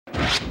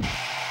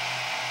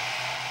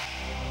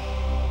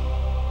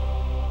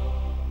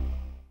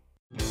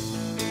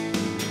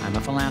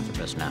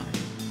philanthropist now.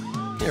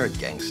 You're a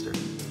gangster.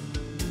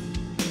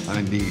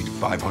 I need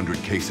 500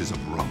 cases of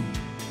rum.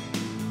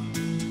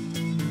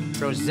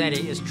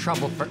 Rossetti is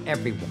trouble for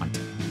everyone.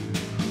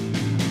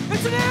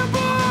 It's an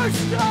ambush!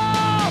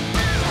 Stop!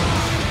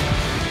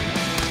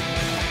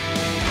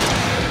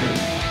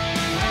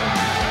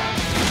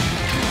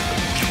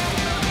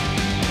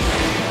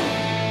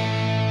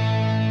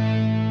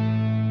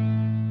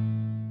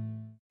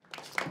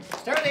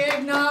 Stir the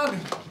eggnog.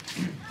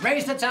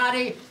 Raise the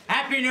toddy.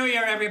 Happy New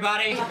Year,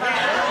 everybody.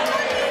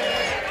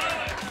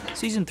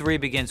 Season 3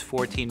 begins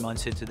 14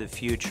 months into the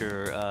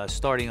future,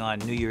 starting on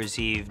New Year's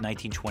Eve,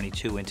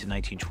 1922 into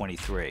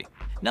 1923.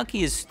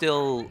 Nucky is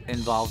still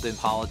involved in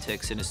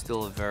politics and is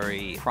still a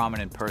very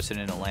prominent person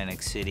in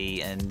Atlantic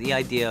City, and the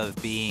idea of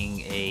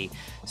being a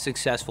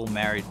successful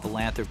married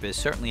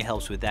philanthropist certainly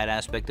helps with that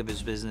aspect of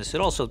his business.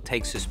 It also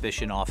takes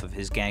suspicion off of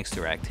his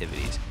gangster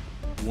activities.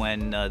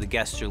 When the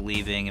guests are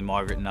leaving and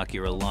Margaret and Nucky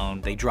are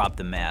alone, they drop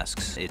the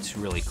masks. It's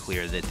really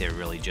clear that they're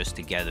really just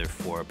together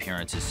for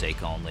appearance's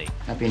sake only.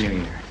 Happy New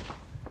Year.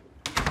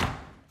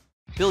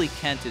 Billy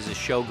Kent is a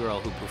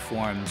showgirl who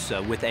performs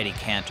with Eddie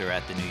Cantor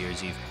at the New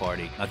Year's Eve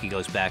party. Nucky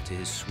goes back to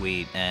his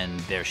suite, and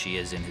there she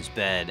is in his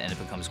bed, and it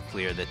becomes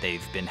clear that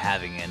they've been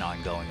having an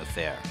ongoing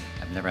affair.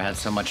 I've never had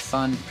so much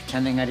fun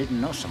pretending I didn't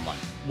know someone.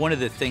 One of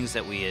the things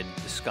that we had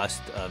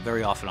discussed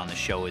very often on the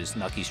show is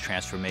Nucky's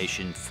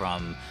transformation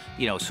from,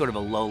 you know, sort of a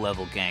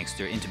low-level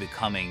gangster into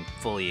becoming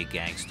fully a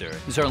gangster.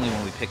 And certainly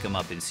when we pick him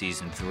up in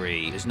season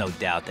 3, there's no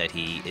doubt that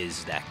he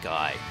is that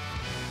guy.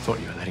 Thought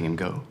you were letting him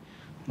go.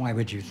 Why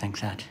would you think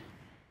that?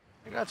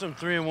 I got some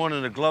 3-in-1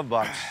 in the glove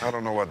box. I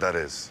don't know what that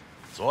is.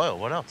 It's oil.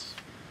 What else?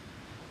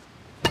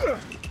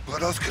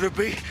 What else could it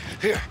be?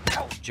 Here.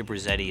 Jip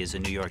Rossetti is a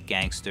New York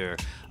gangster,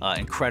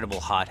 incredible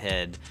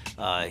hothead.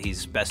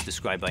 He's best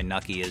described by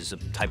Nucky as a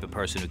type of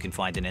person who can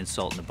find an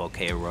insult in a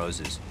bouquet of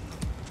roses.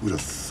 Who the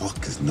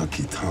fuck is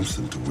Nucky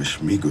Thompson to wish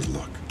me good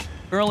luck?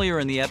 Earlier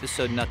in the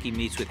episode, Nucky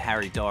meets with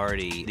Harry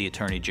Doherty, the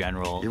Attorney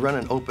General. You run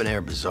an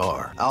open-air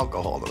bazaar.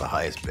 Alcohol to the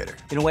highest bidder.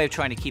 In a way of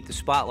trying to keep the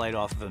spotlight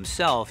off of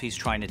himself, he's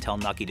trying to tell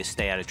Nucky to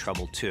stay out of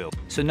trouble, too.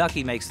 So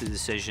Nucky makes the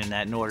decision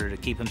that in order to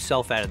keep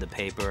himself out of the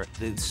paper,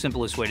 the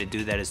simplest way to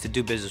do that is to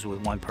do business with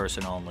one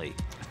person only.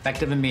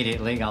 Effective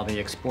immediately, I'll be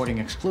exporting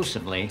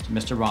exclusively to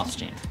Mr.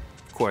 Rothstein.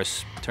 Of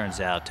course, turns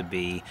out to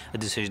be a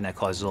decision that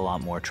causes a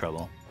lot more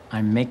trouble.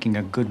 I'm making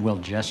a goodwill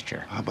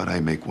gesture. How about I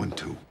make one,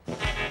 too?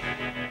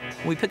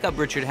 We pick up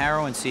Richard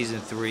Harrow in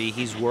season 3.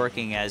 He's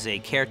working as a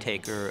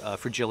caretaker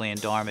for Jillian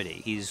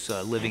Darmody. He's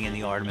living in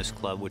the Artemis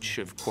Club, which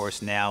of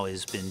course now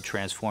has been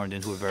transformed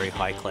into a very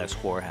high-class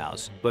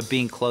whorehouse. But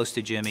being close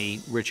to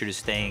Jimmy, Richard is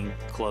staying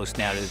close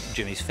now to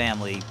Jimmy's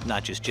family,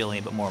 not just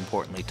Jillian, but more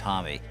importantly,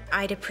 Tommy.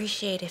 I'd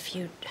appreciate if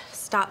you'd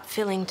stop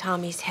filling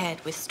Tommy's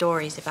head with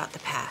stories about the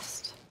past.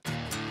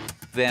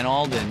 Van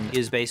Alden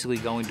is basically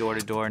going door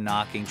to door,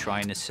 knocking,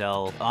 trying to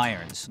sell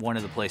irons. One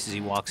of the places he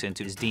walks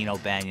into is Dean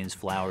O'Banion's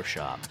flower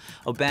shop.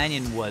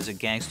 O'Banion was a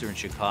gangster in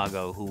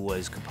Chicago who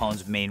was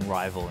Capone's main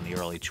rival in the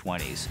early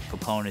 20s.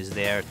 Capone is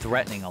there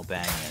threatening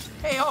O'Banion.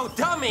 Hey, oh,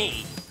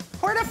 dummy!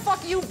 Where the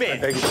fuck you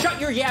been? Shut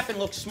your yap and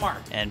look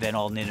smart. And Van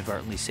Alden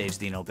inadvertently saves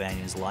Dean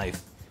O'Banion's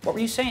life. What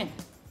were you saying?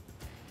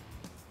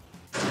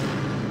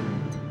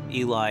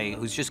 Eli,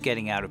 who's just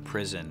getting out of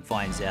prison,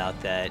 finds out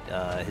that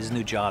his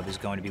new job is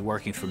going to be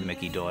working for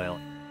Mickey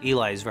Doyle.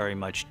 Eli is very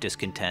much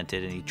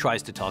discontented, and he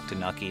tries to talk to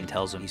Nucky and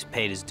tells him he's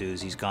paid his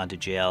dues, he's gone to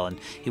jail, and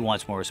he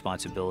wants more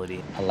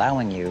responsibility.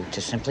 Allowing you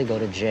to simply go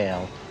to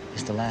jail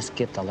is the last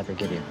gift I'll ever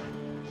give you.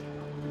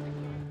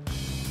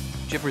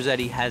 Jip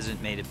Rossetti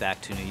hasn't made it back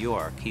to New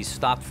York. He's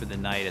stopped for the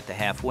night at the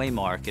halfway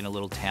mark in a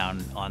little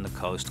town on the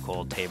coast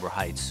called Tabor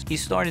Heights.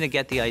 He's starting to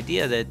get the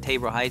idea that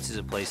Tabor Heights is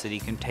a place that he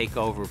can take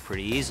over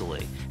pretty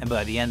easily. And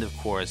by the end, of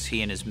course,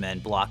 he and his men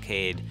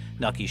blockade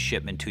Nucky's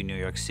shipment to New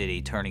York City,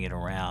 turning it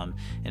around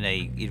in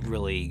a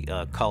really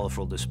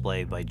colorful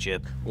display by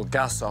Jip. We'll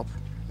gas up,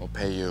 we'll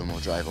pay you, and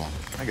we'll drive on.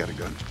 I got a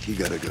gun. He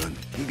got a gun.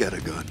 He got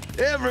a gun.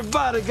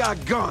 Everybody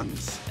got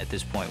guns! At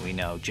this point, we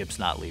know Jip's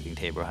not leaving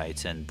Tabor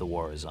Heights, and the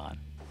war is on.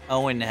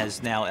 Owen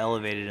has now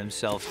elevated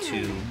himself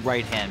to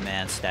right-hand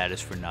man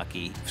status for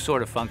Nucky,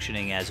 sort of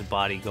functioning as a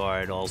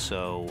bodyguard,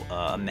 also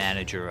a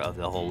manager of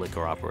the whole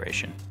liquor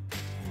operation.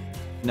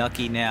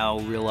 Nucky now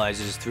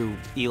realizes through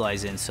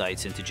Eli's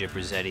insights into Jip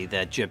Rossetti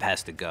that Jip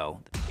has to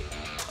go.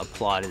 A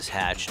plot is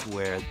hatched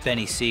where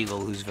Benny Siegel,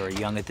 who's very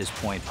young at this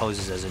point,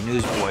 poses as a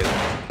newsboy,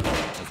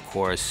 of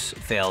course,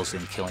 fails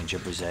in killing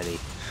Jip Rossetti.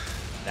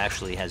 It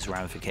actually has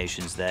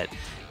ramifications that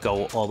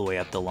go all the way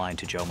up the line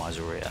to Joe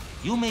Mazzaria.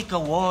 You make a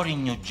war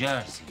in New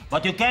Jersey,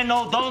 but you can't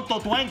hold on to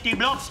 20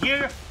 blocks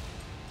here?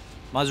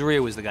 Mazzaria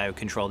was the guy who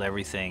controlled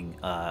everything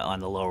on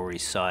the Lower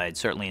East Side,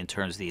 certainly in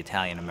terms of the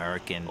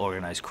Italian-American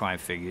organized crime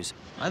figures.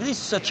 This is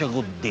such a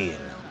good deal.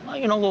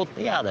 You know what?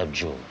 The other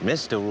Joe.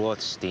 Mr.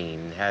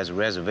 Rothstein has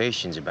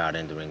reservations about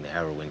entering the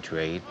heroin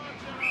trade.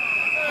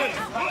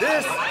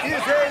 This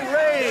is a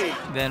raid!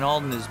 Van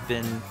Alden has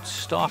been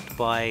stalked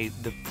by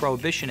the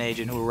Prohibition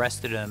agent who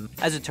arrested him.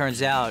 As it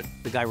turns out,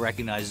 the guy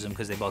recognizes him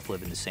because they both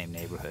live in the same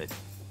neighborhood.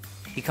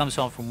 He comes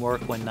home from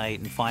work one night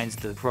and finds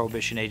the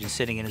Prohibition agent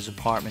sitting in his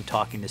apartment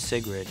talking to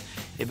Sigrid.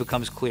 It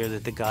becomes clear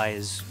that the guy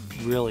is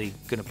really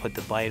going to put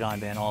the bite on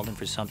Van Alden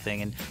for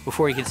something, and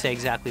before he can say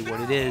exactly what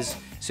it is,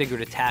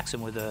 Sigrid attacks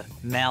him with a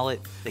mallet.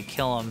 They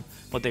kill him.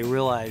 What they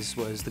realize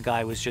was the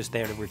guy was just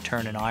there to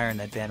return an iron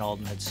that Van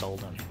Alden had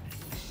sold him.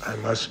 I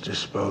must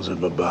dispose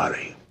of a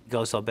body. He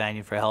goes to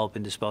Albanian for help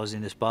in disposing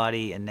of this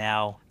body, and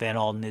now Van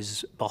Alden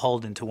is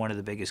beholden to one of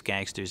the biggest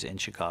gangsters in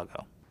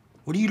Chicago.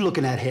 What are you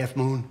looking at, Half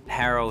Moon?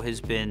 Harrow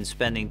has been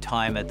spending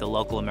time at the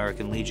local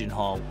American Legion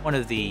Hall. One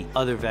of the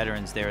other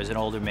veterans there is an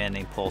older man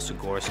named Paul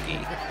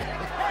Sigorsky.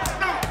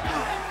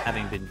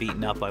 Having been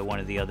beaten up by one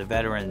of the other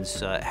veterans,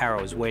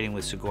 Harrow is waiting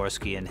with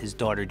Sigorsky, and his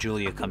daughter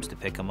Julia comes to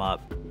pick him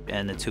up,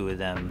 and the two of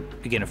them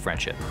begin a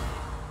friendship.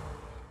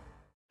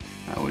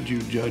 How would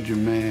you judge a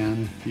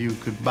man you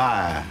could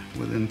buy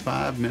within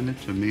 5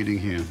 minutes of meeting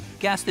him?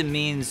 Gaston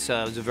Means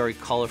was a very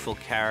colorful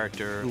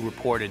character who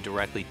reported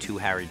directly to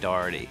Harry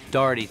Daugherty.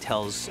 Daugherty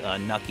tells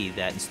Nucky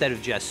that instead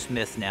of Jess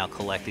Smith now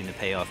collecting the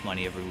payoff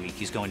money every week,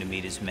 he's going to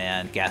meet his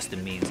man,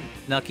 Gaston Means.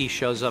 Nucky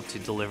shows up to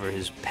deliver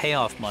his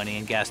payoff money,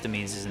 and Gaston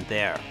Means isn't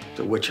there.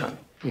 The witch hunt.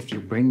 If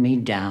you bring me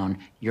down,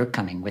 you're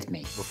coming with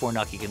me. Before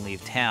Nucky can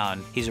leave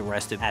town, he's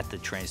arrested at the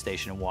train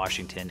station in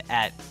Washington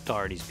at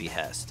Daugherty's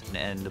behest.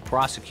 And the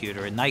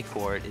prosecutor in night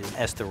court is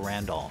Esther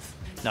Randolph.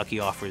 Nucky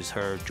offers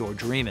her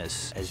George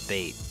Remus as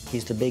bait.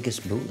 He's the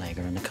biggest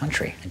bootlegger in the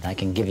country, and I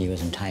can give you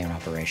his entire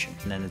operation.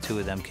 And then the two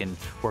of them can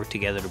work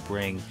together to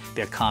bring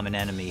their common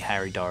enemy,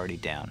 Harry Daugherty,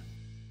 down.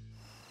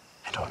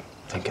 I don't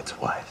think it's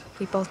wise.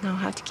 We both know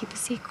how to keep a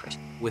secret.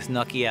 With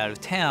Nucky out of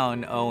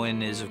town,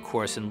 Owen is, of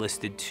course,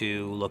 enlisted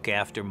to look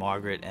after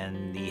Margaret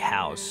and the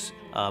house.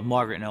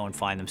 Margaret and Owen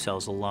find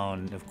themselves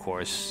alone. Of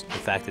course, the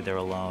fact that they're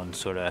alone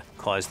sort of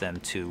caused them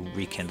to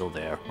rekindle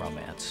their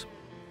romance.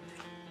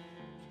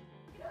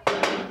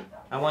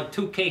 I want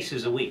 2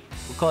 cases a week.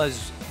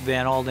 Because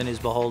Van Alden is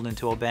beholden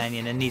to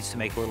O'Banion and needs to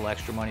make a little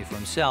extra money for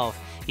himself,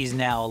 he's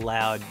now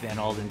allowed Van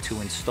Alden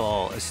to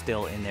install a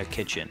still in their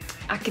kitchen.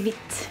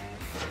 Akvavit.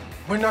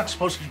 We're not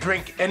supposed to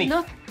drink any.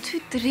 Not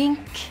to drink,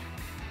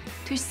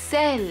 to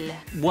sell.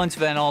 Once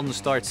Van Alden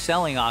starts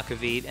selling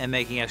akvavit and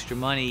making extra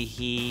money,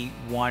 he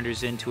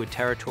wanders into a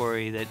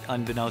territory that,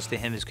 unbeknownst to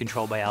him, is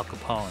controlled by Al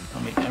Capone.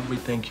 Tell me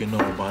everything you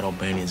know about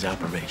O'Banion's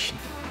operation.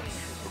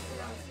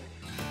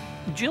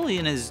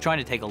 Jillian is trying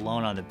to take a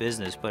loan on the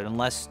business, but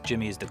unless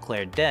Jimmy is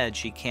declared dead,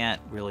 she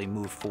can't really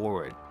move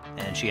forward.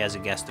 And she has a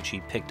guest that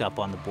she picked up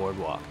on the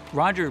boardwalk.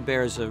 Roger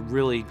bears a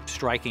really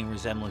striking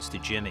resemblance to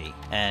Jimmy,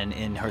 and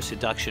in her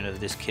seduction of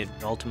this kid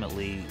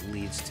ultimately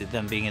leads to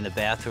them being in the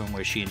bathroom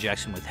where she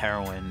injects him with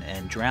heroin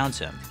and drowns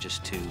him,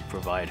 just to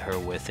provide her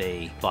with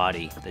a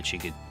body that she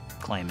could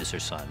claim as her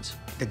son's.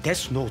 The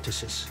death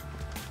notices.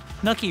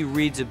 Nucky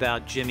reads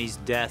about Jimmy's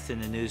death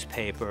in the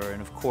newspaper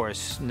and, of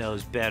course,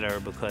 knows better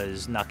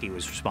because Nucky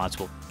was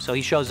responsible. So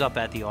he shows up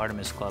at the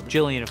Artemis Club.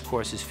 Jillian, of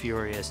course, is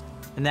furious,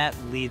 and that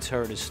leads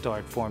her to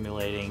start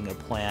formulating a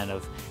plan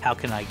of how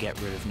can I get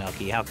rid of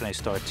Nucky? How can I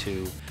start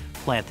to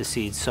plant the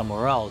seeds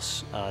somewhere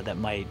else that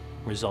might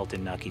result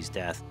in Nucky's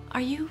death?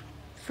 Are you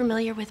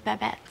familiar with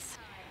Babette's?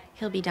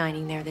 He'll be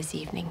dining there this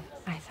evening.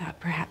 I thought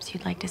perhaps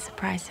you'd like to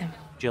surprise him.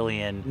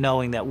 Jillian,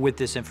 knowing that with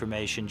this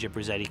information, Gyp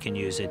Rossetti can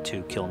use it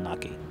to kill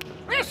Nucky.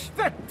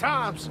 Mr.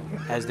 Thompson!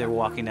 As they're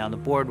walking down the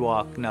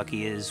boardwalk,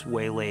 Nucky is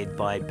waylaid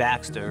by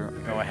Baxter.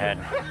 Go ahead.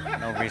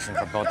 No reason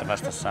for both of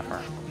us to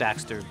suffer.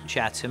 Baxter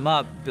chats him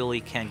up.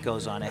 Billy Kent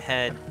goes on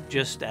ahead.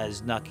 Just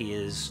as Nucky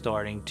is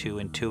starting to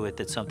intuit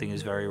that something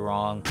is very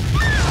wrong,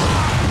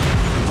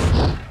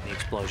 the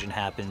explosion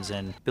happens,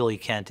 and Billy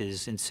Kent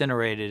is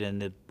incinerated,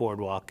 and the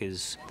boardwalk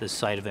is the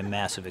site of a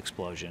massive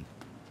explosion.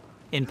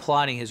 In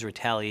plotting his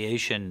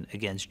retaliation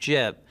against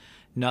Gyp,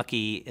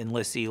 Nucky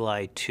enlists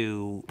Eli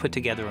to put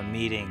together a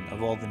meeting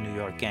of all the New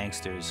York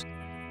gangsters.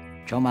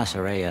 Joe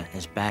Masseria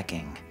is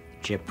backing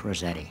Gyp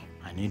Rossetti.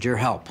 I need your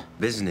help.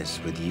 Business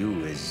with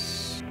you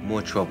is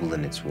more trouble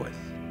than it's worth.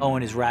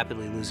 Owen is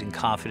rapidly losing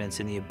confidence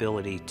in the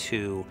ability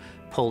to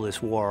pull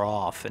this war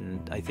off,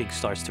 and I think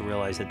starts to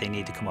realize that they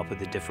need to come up with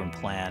a different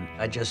plan.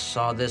 I just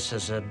saw this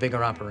as a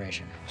bigger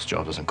operation. This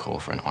job doesn't call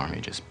for an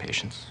army, just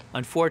patience.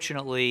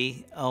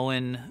 Unfortunately,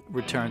 Owen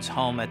returns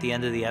home at the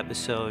end of the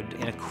episode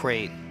in a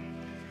crate.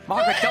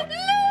 Margaret, don't...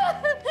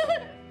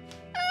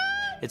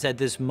 It's at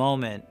this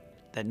moment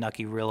that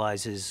Nucky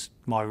realizes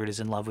Margaret is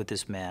in love with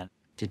this man.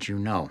 Did you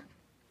know?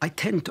 I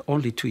tend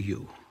only to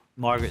you.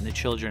 Margaret and the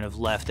children have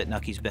left at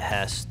Nucky's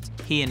behest.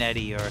 He and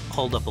Eddie are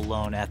holed up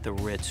alone at the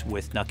Ritz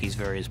with Nucky's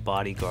various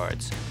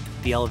bodyguards.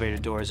 The elevator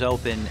doors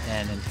open,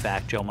 and in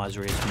fact, Joe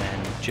Mazzaria's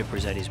men, Gyp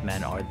Rossetti's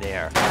men, are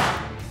there.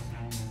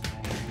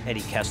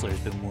 Eddie Kessler has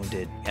been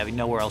wounded. Having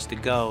nowhere else to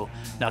go,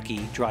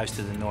 Nucky drives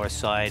to the north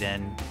side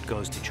and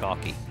goes to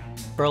Chalky.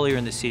 Earlier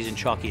in the season,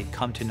 Chalky had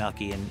come to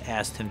Nucky and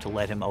asked him to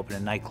let him open a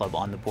nightclub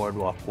on the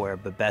boardwalk where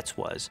Babette's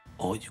was.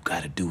 All you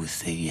gotta do is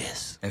say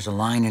yes. There's a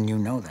line and you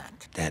know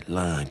that. That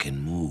line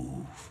can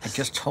move. I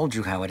just told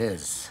you how it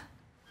is.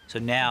 So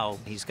now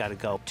he's got to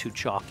go to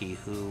Chalky,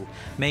 who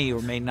may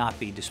or may not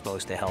be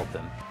disposed to help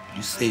him.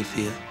 You safe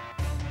here?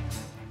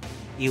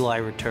 Eli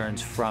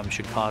returns from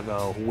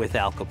Chicago with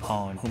Al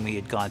Capone, whom he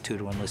had gone to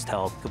enlist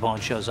help.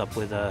 Capone shows up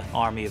with an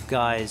army of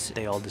guys.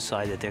 They all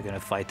decide that they're going to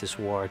fight this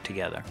war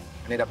together.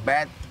 I need a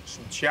bed,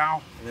 some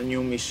chow, and then you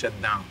and me sit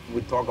down.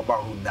 We talk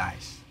about who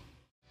dies.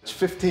 It's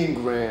 15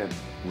 grand.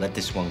 Let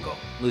this one go.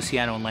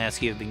 Luciano and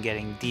Lansky have been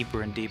getting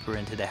deeper and deeper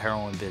into the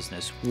heroin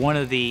business. One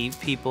of the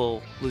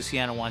people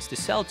Luciano wants to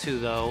sell to,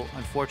 though,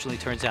 unfortunately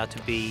turns out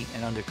to be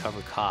an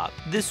undercover cop.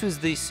 This was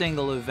the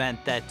single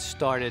event that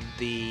started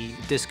the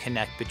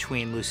disconnect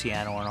between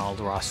Luciano and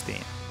Arnold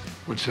Rothstein.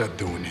 What's that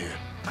doing here?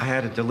 I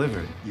had it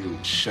delivered. You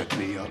set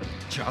me up.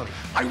 Charlie.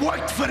 I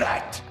worked for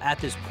that! At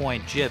this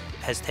point, Gyp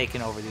has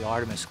taken over the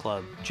Artemis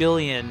Club.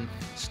 Jillian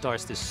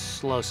starts this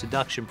slow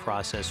seduction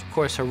process. Of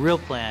course, her real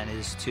plan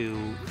is to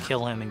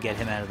kill him and get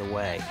him out of the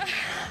way.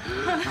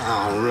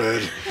 Oh,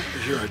 Red.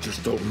 Here I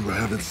just thought we were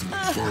having some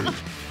fun.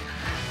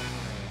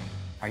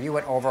 Are you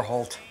at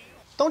Overholt?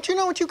 Don't you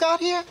know what you got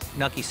here?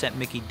 Nucky sent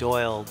Mickey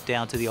Doyle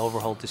down to the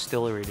Overholt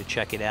distillery to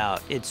check it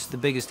out. It's the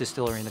biggest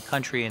distillery in the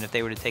country, and if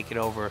they were to take it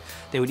over,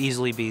 they would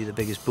easily be the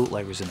biggest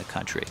bootleggers in the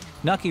country.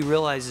 Nucky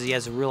realizes he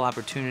has a real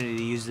opportunity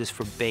to use this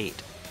for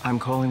bait. I'm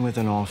calling with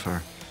an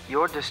offer.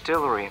 Your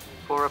distillery.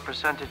 For a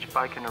percentage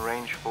I can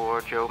arrange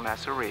for Joe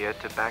Masseria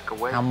to back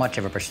away. How much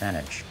of a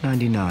percentage?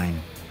 99.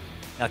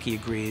 Nucky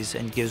agrees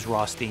and gives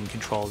Rothstein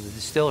control of the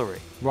distillery.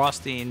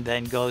 Rothstein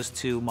then goes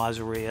to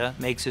Masseria,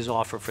 makes his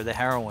offer for the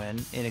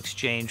heroin in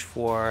exchange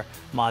for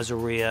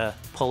Masseria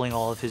pulling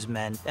all of his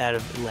men out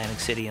of Atlantic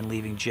City and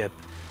leaving Gyp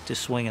to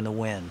swing in the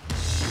wind.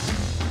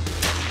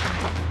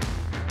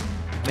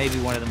 Maybe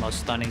one of the most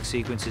stunning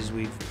sequences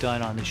we've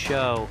done on the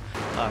show.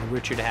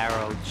 Richard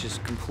Harrow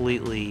just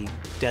completely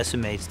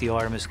decimates the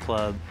Artemis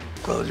Club.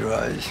 Close your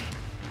eyes.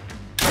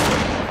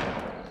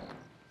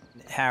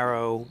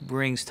 Harrow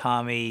brings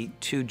Tommy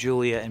to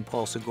Julia and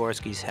Paul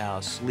Sigorski's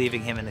house,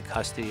 leaving him in the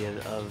custody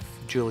of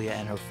Julia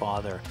and her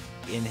father.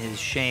 In his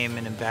shame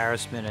and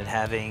embarrassment at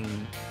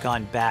having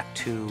gone back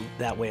to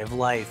that way of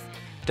life,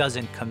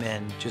 doesn't come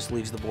in, just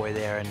leaves the boy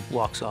there and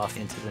walks off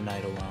into the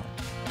night alone.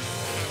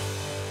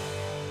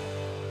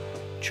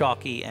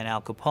 Chalky and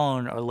Al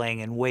Capone are laying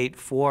in wait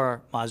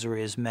for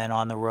Masseria's men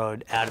on the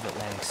road out of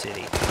Atlantic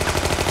City.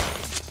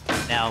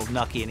 Now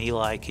Nucky and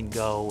Eli can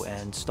go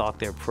and stalk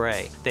their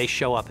prey. They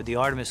show up at the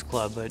Artemis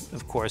Club, but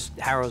of course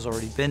Harrow's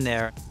already been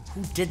there.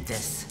 Who did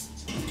this?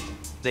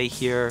 They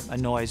hear a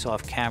noise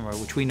off camera,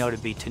 which we know to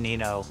be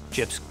Tonino,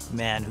 Gyp's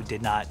man who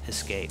did not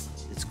escape.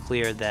 It's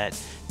clear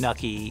that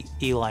Nucky,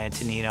 Eli, and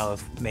Tonino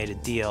have made a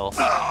deal.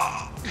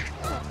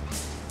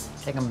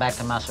 Take him back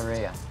to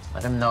Masseria.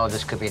 Let him know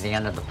this could be the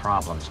end of the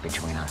problems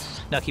between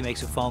us. Nucky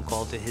makes a phone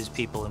call to his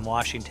people in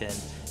Washington,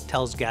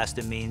 tells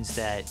Gaston Means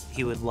that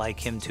he would like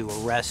him to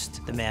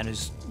arrest the man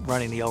who's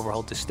running the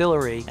Overholt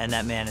distillery, and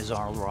that man is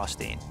Arnold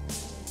Rothstein.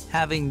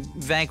 Having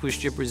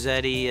vanquished Gyp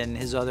Rossetti and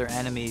his other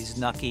enemies,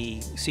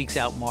 Nucky seeks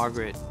out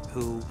Margaret,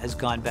 who has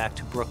gone back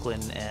to Brooklyn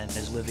and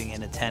is living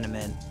in a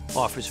tenement,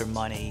 offers her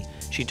money.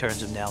 She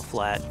turns him down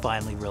flat,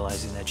 finally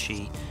realizing that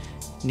she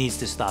needs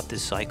to stop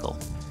this cycle.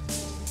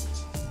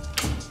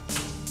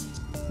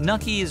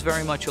 Nucky is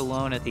very much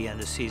alone at the end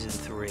of season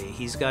 3.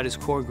 He's got his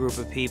core group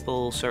of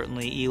people,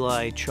 certainly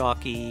Eli,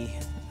 Chalky,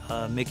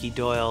 Mickey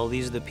Doyle.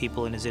 These are the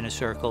people in his inner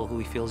circle who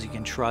he feels he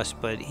can trust,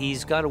 but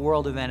he's got a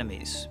world of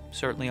enemies.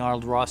 Certainly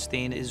Arnold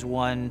Rothstein is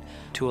one,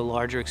 to a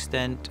larger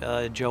extent,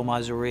 Joe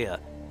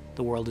Masseria.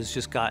 The world has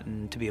just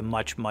gotten to be a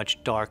much,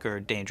 much darker,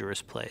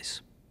 dangerous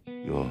place.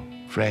 Your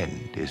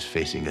friend is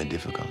facing a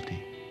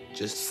difficulty.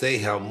 Just say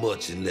how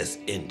much and let's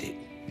end it.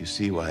 You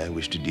see why I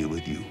wish to deal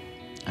with you.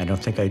 I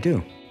don't think I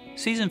do.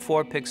 Season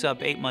 4 picks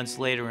up 8 months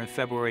later in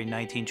February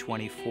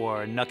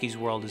 1924. Nucky's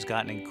world has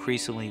gotten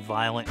increasingly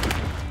violent.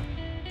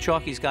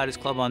 Chalky's got his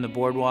club on the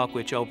Boardwalk,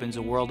 which opens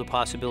a world of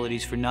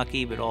possibilities for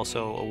Nucky, but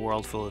also a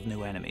world full of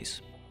new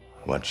enemies.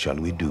 What shall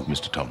we do,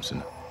 Mr.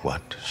 Thompson?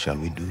 What shall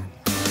we do?